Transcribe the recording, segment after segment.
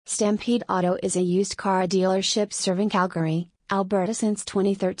Stampede Auto is a used car dealership serving Calgary, Alberta since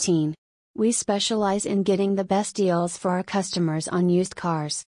 2013. We specialize in getting the best deals for our customers on used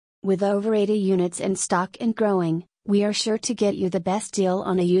cars. With over 80 units in stock and growing, we are sure to get you the best deal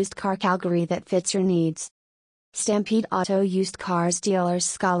on a used car Calgary that fits your needs. Stampede Auto Used Cars Dealers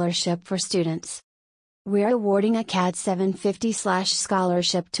Scholarship for Students. We're awarding a CAD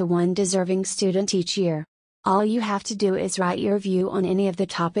 750/scholarship to one deserving student each year. All you have to do is write your view on any of the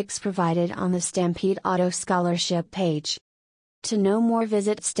topics provided on the Stampede Auto Scholarship page. To know more,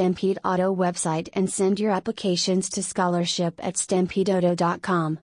 visit Stampede Auto website and send your applications to scholarship@stampedeauto.com.